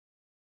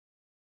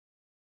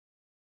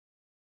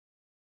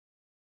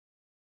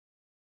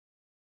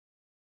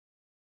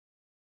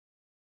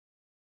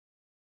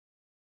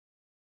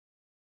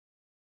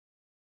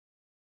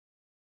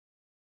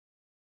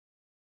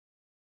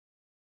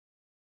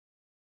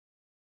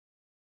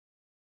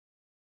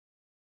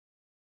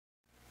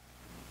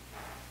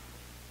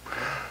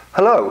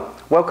Hello,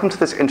 welcome to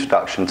this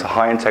introduction to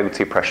high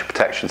integrity pressure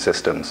protection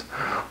systems,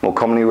 more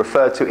commonly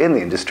referred to in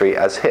the industry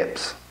as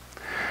HIPPS.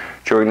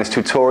 During this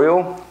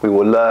tutorial, we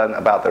will learn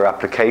about their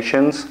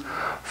applications,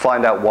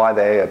 find out why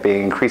they are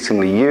being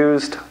increasingly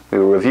used, we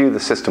will review the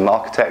system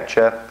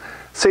architecture,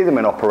 see them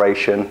in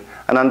operation,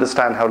 and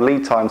understand how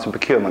lead times and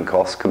procurement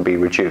costs can be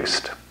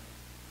reduced.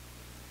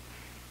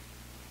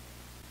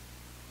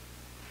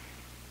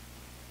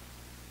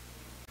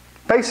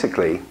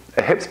 Basically,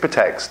 a HIPPS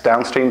protects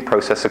downstream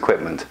process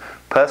equipment,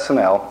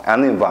 personnel,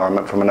 and the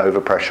environment from an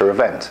overpressure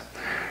event.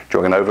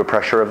 During an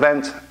overpressure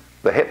event,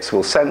 the HIPPS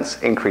will sense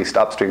increased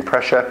upstream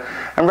pressure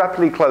and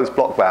rapidly close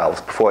block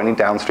valves before any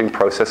downstream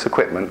process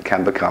equipment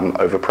can become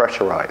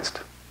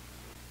overpressurized.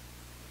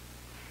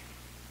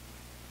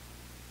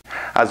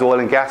 As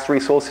oil and gas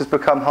resources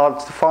become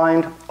harder to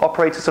find,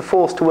 operators are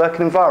forced to work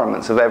in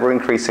environments of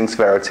ever-increasing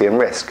severity and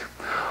risk.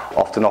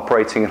 Often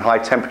operating in high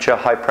temperature,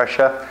 high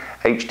pressure,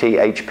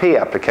 HT/HP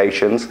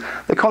applications,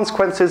 the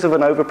consequences of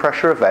an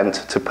overpressure event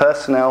to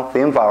personnel, the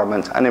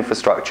environment, and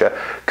infrastructure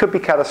could be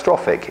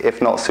catastrophic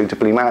if not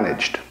suitably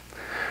managed.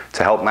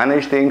 To help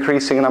manage the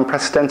increasing and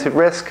unprecedented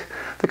risk,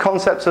 the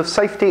concepts of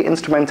safety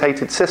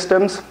instrumentated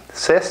systems,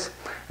 SIS,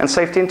 and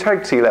safety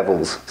integrity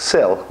levels,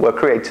 SIL, were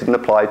created and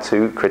applied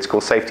to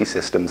critical safety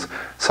systems,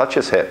 such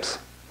as HIPPS.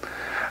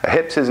 A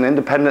HIPPS is an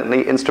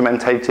independently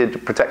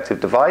instrumentated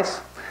protective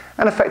device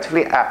and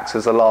effectively acts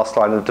as the last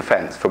line of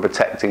defense for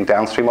protecting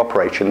downstream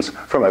operations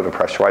from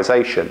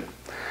overpressurization.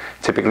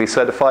 Typically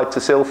certified to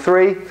SIL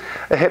 3,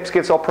 a HIPPS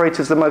gives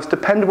operators the most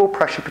dependable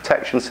pressure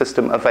protection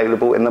system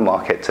available in the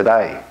market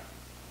today.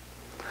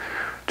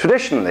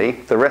 Traditionally,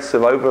 the risk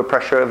of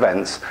overpressure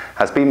events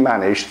has been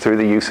managed through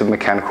the use of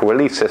mechanical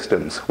relief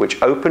systems,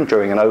 which open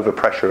during an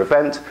overpressure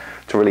event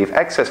to relieve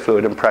excess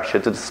fluid and pressure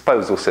to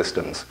disposal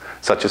systems,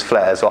 such as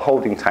flares or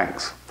holding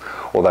tanks.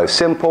 Although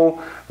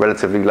simple,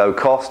 relatively low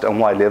cost, and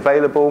widely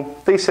available,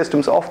 these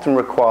systems often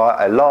require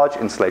a large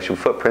installation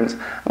footprint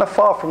and are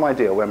far from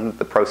ideal when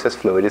the process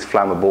fluid is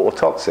flammable or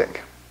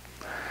toxic.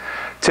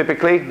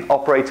 Typically,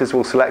 operators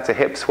will select a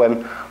HIPPS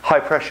when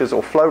high pressures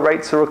or flow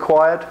rates are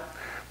required,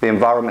 the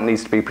environment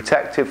needs to be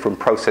protected from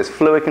process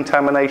fluid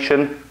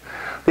contamination,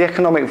 the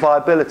economic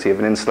viability of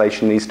an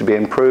installation needs to be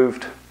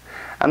improved,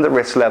 and the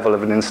risk level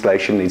of an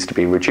installation needs to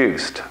be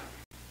reduced.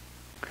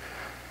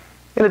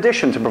 In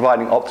addition to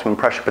providing optimum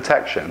pressure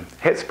protection,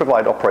 HIPPS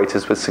provide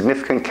operators with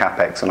significant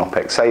CapEx and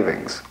OpEx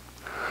savings.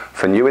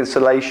 For new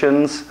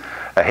installations,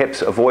 a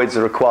HIPPS avoids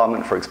the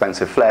requirement for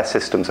expensive flare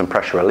systems and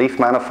pressure relief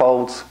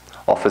manifolds,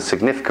 offers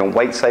significant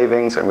weight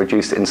savings and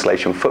reduced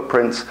installation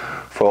footprints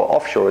for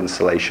offshore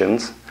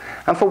installations,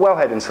 and for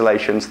wellhead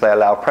installations, they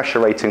allow pressure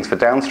ratings for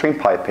downstream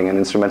piping and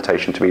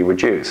instrumentation to be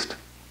reduced.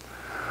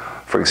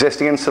 For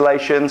existing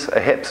installations, a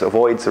HIPPS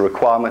avoids the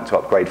requirement to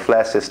upgrade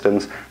flare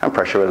systems and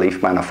pressure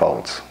relief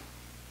manifolds.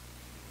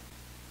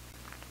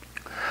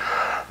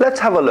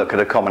 Let's have a look at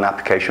a common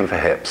application for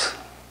HIPPS.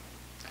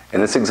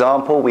 In this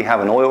example, we have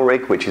an oil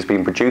rig which has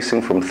been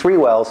producing from 3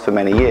 wells for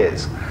many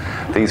years.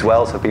 These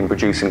wells have been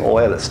producing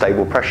oil at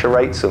stable pressure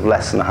rates of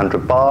less than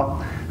 100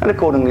 bar, and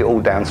accordingly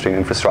all downstream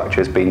infrastructure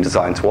has been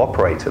designed to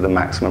operate at the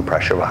maximum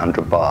pressure of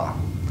 100 bar.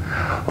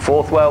 A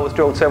 4th well was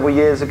drilled several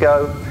years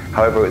ago,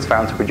 however it was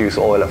found to produce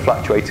oil at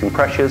fluctuating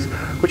pressures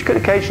which could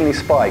occasionally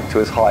spike to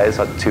as high as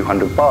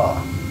 200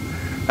 bar.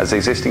 As the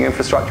existing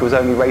infrastructure was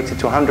only rated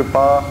to 100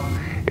 bar,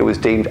 it was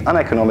deemed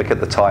uneconomic at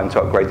the time to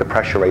upgrade the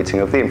pressure rating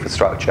of the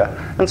infrastructure,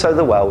 and so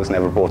the well was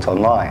never brought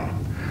online.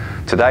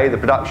 Today, the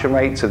production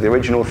rates of the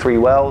original 3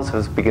 wells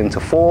have begun to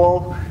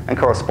fall, and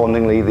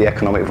correspondingly the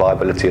economic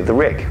viability of the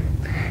rig.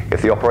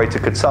 If the operator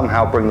could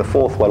somehow bring the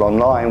 4th well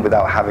online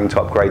without having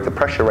to upgrade the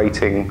pressure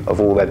rating of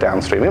all their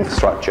downstream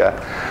infrastructure,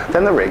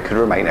 then the rig could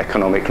remain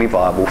economically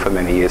viable for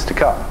many years to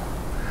come.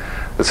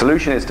 The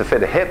solution is to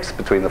fit a HIPPS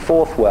between the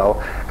 4th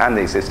well and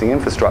the existing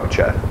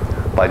infrastructure.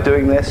 By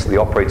doing this, the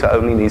operator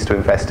only needs to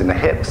invest in the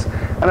HIPPS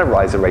and a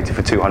riser rated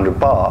for 200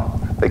 bar.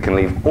 They can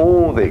leave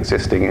all the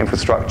existing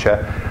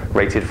infrastructure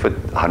rated for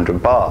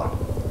 100 bar.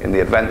 In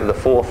the event that the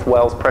 4th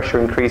well's pressure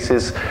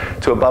increases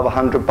to above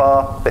 100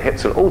 bar, the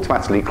HIPPS will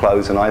automatically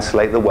close and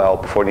isolate the well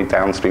before any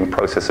downstream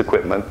process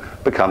equipment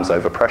becomes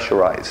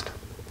overpressurized.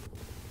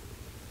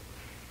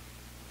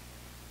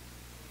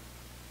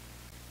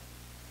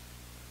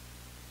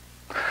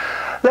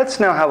 Let's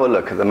now have a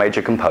look at the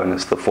major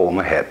components that form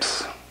a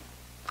HIPPS.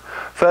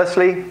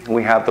 Firstly,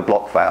 we have the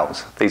block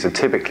valves. These are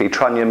typically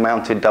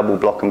trunnion-mounted double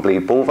block and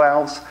bleed ball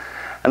valves,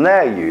 and they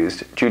are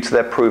used due to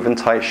their proven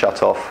tight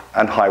shutoff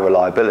and high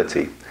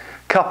reliability,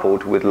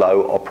 coupled with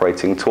low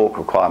operating torque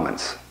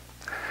requirements.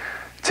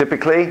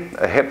 Typically,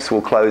 a HIPPS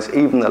will close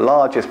even the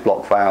largest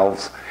block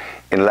valves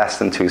in less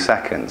than 2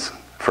 seconds.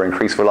 For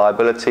increased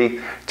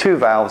reliability, 2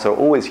 valves are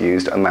always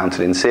used and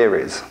mounted in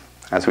series.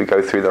 As we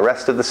go through the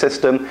rest of the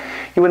system,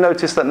 you will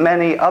notice that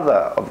many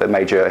other of the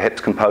major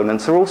HIPPS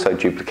components are also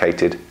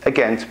duplicated,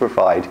 again to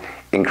provide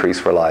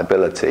increased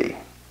reliability.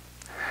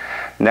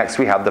 Next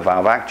we have the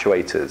valve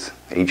actuators.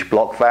 Each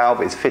block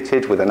valve is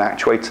fitted with an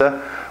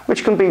actuator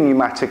which can be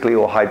pneumatically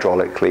or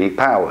hydraulically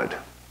powered.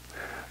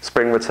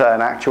 Spring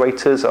return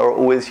actuators are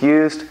always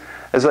used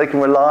as they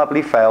can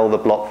reliably fail the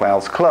block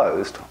valves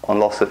closed on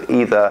loss of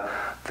either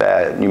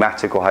their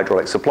pneumatic or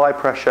hydraulic supply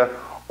pressure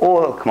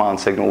or a command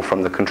signal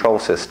from the control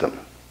system.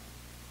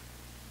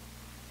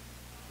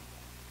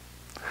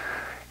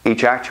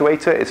 Each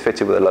actuator is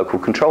fitted with a local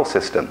control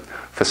system.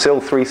 For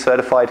SIL 3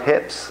 certified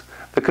HIPPS,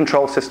 the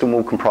control system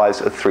will comprise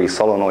of 3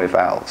 solenoid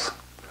valves.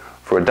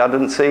 For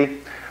redundancy,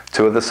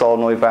 2 of the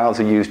solenoid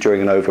valves are used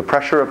during an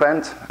overpressure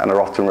event and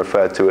are often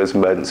referred to as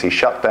emergency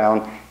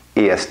shutdown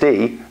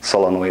 (ESD)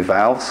 solenoid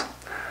valves.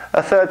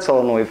 A 3rd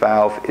solenoid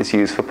valve is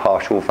used for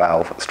partial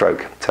valve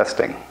stroke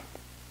testing.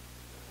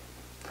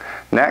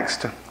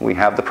 Next, we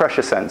have the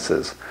pressure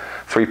sensors.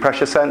 3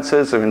 pressure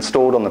sensors are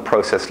installed on the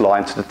process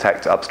line to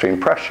detect upstream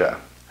pressure.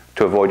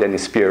 To avoid any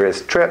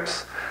spurious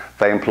trips,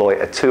 they employ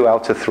a 2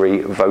 out of 3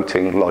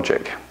 voting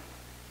logic.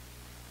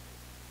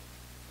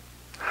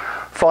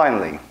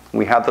 Finally,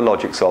 we have the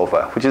logic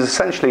solver, which is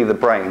essentially the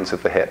brains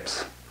of the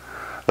HIPPS.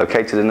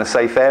 Located in a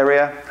safe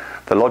area,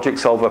 the logic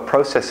solver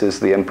processes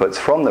the inputs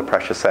from the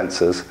pressure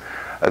sensors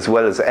as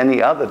well as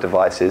any other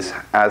devices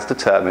as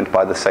determined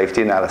by the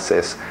safety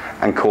analysis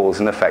and cause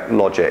and effect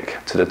logic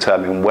to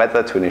determine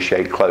whether to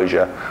initiate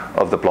closure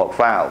of the block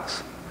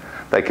valves.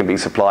 They can be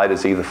supplied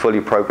as either fully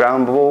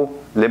programmable,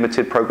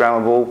 limited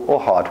programmable, or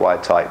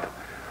hardwired type,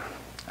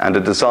 and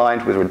are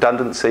designed with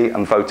redundancy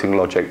and voting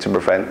logic to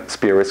prevent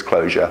spurious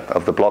closure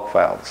of the block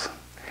valves.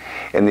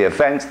 In the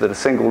event that a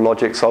single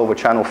logic solver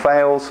channel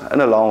fails,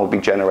 an alarm will be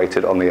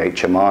generated on the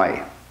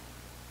HMI.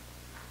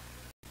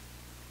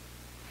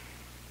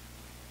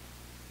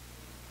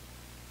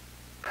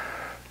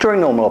 During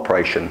normal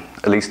operation,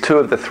 at least 2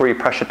 of the 3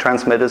 pressure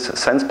transmitters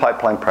sense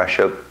pipeline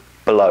pressure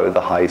below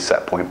the high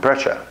set point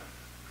pressure.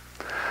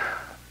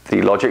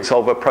 The logic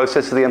solver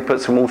processes the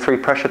inputs from all 3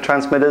 pressure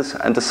transmitters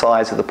and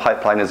decides that the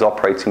pipeline is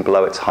operating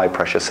below its high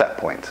pressure set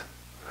point.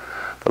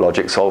 The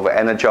logic solver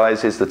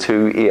energizes the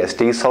 2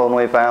 ESD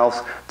solenoid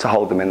valves to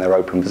hold them in their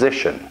open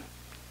position.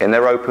 In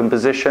their open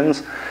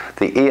positions,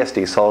 the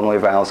ESD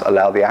solenoid valves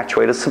allow the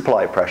actuator's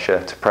supply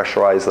pressure to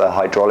pressurize the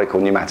hydraulic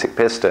or pneumatic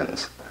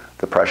pistons.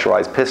 The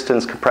pressurized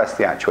pistons compress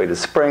the actuator's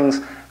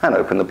springs and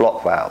open the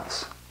block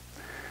valves.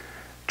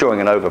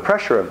 During an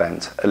overpressure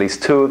event, at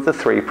least 2 of the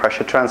 3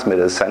 pressure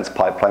transmitters sense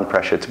pipeline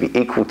pressure to be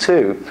equal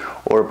to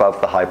or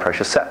above the high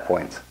pressure set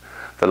point.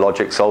 The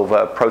logic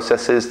solver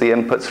processes the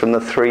inputs from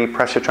the 3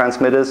 pressure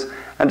transmitters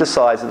and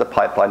decides that the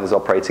pipeline is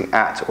operating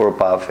at or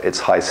above its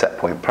high set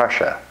point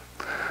pressure.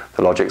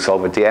 The logic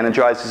solver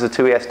de-energizes the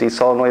 2 ESD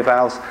solenoid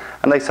valves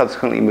and they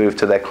subsequently move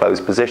to their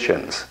closed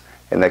positions.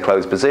 In their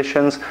closed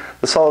positions,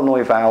 the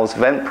solenoid valves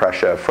vent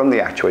pressure from the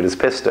actuator's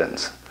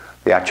pistons.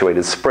 The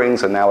actuator's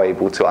springs are now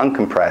able to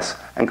uncompress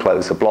and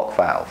close the block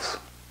valves.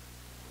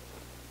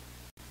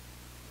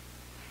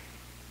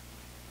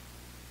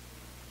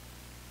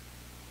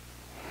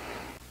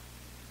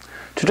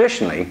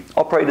 Traditionally,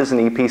 operators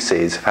and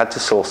EPCs have had to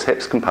source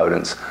HIPPS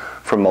components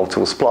from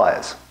multiple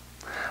suppliers,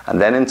 and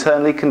then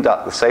internally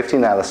conduct the safety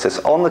analysis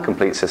on the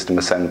complete system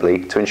assembly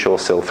to ensure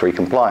SIL 3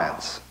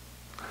 compliance.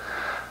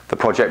 The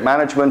project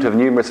management of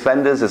numerous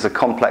vendors is a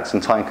complex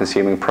and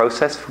time-consuming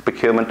process for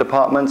procurement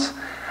departments,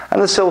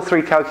 and the SIL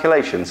 3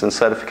 calculations and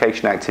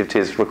certification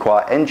activities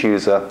require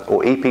end-user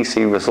or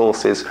EPC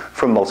resources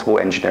from multiple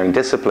engineering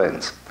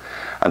disciplines.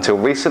 Until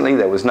recently,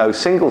 there was no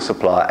single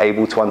supplier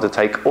able to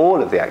undertake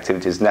all of the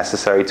activities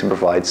necessary to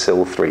provide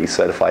SIL 3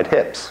 certified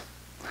HIPPS.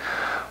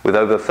 With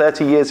over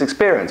 30 years'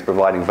 experience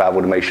providing valve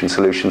automation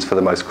solutions for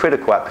the most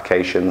critical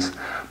applications,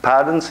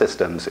 Paladin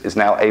Systems is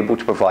now able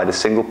to provide a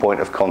single point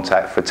of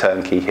contact for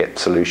turnkey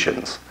HIPPS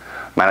solutions.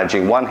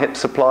 Managing one HIPPS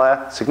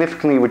supplier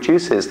significantly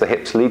reduces the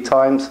HIPPS lead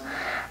times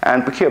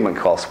and procurement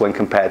costs when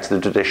compared to the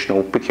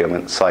traditional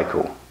procurement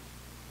cycle.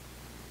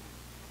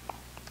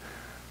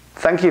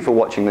 Thank you for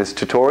watching this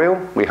tutorial.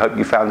 We hope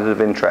you found it of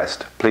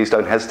interest. Please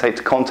don't hesitate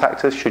to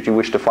contact us should you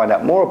wish to find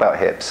out more about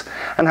HIPPS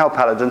and how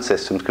Paladin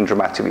Systems can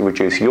dramatically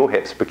reduce your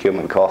HIPPS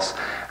procurement costs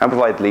and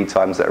provide lead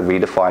times that are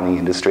redefining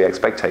industry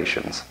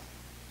expectations.